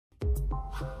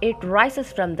It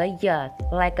rises from the earth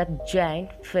like a giant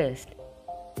fist,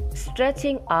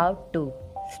 stretching out to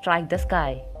strike the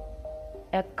sky.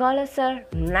 A colossal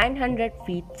 900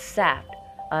 feet shaft,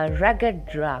 a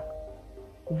rugged rock,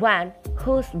 one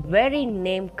whose very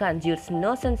name conjures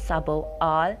notions above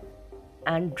all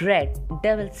and dread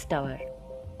Devil's Tower.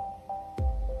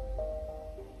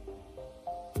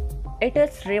 It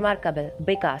is remarkable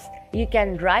because you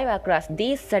can drive across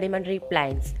these sedimentary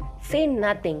plains, see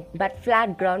nothing but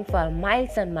flat ground for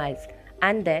miles and miles,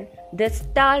 and then this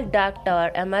tall dark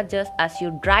tower emerges as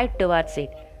you drive towards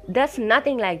it. There's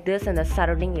nothing like this in the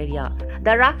surrounding area.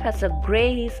 The rock has a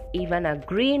greyish, even a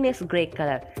greenish grey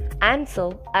color, and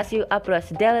so as you approach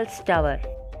Devil's Tower,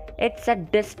 it's a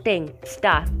distinct,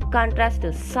 stark contrast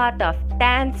to sort of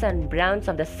tans and browns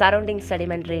of the surrounding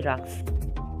sedimentary rocks.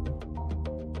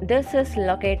 This is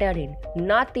located in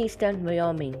northeastern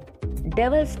Wyoming.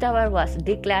 Devil's Tower was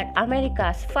declared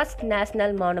America's first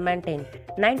national monument in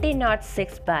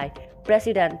 1906 by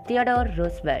President Theodore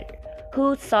Roosevelt,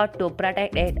 who sought to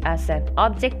protect it as an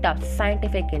object of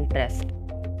scientific interest.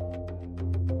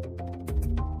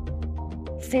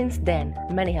 Since then,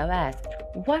 many have asked,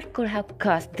 what could have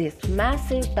caused this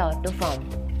massive tower to form?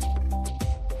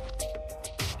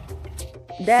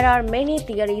 There are many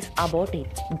theories about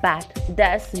it, but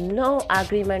there's no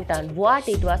agreement on what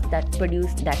it was that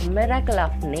produced that miracle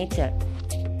of nature.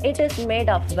 It is made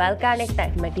of volcanic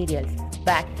type materials,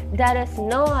 but there is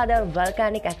no other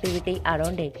volcanic activity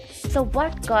around it. So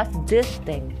what caused this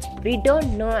thing? We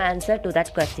don't know answer to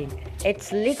that question.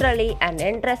 It's literally an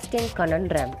interesting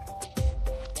conundrum.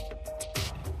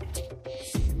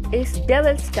 Is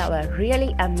Devil's Tower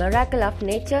really a miracle of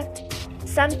nature?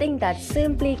 Something that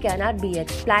simply cannot be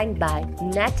explained by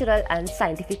natural and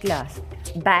scientific laws.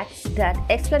 But that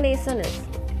explanation is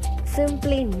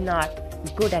simply not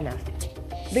good enough.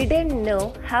 We didn't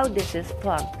know how this is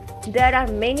formed. There are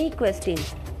many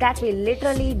questions that we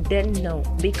literally didn't know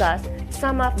because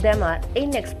some of them are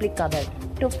inexplicable.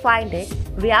 To find it,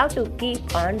 we have to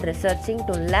keep on researching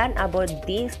to learn about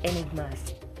these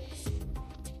enigmas.